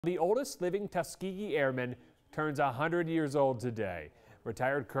The oldest living Tuskegee Airman turns 100 years old today.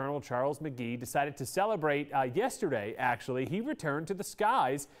 Retired Colonel Charles McGee decided to celebrate yesterday, actually. He returned to the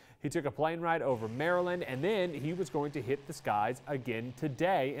skies. He took a plane ride over Maryland, and then he was going to hit the skies again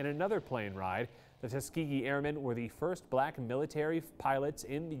today in another plane ride. The Tuskegee Airmen were the first black military pilots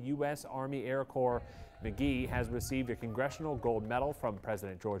in the U.S. Army Air Corps. McGee has received a Congressional Gold Medal from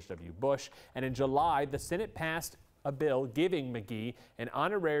President George W. Bush, and in July, the Senate passed a bill giving McGee an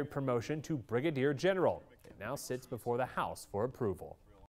honorary promotion to Brigadier General. It now sits before the House for approval.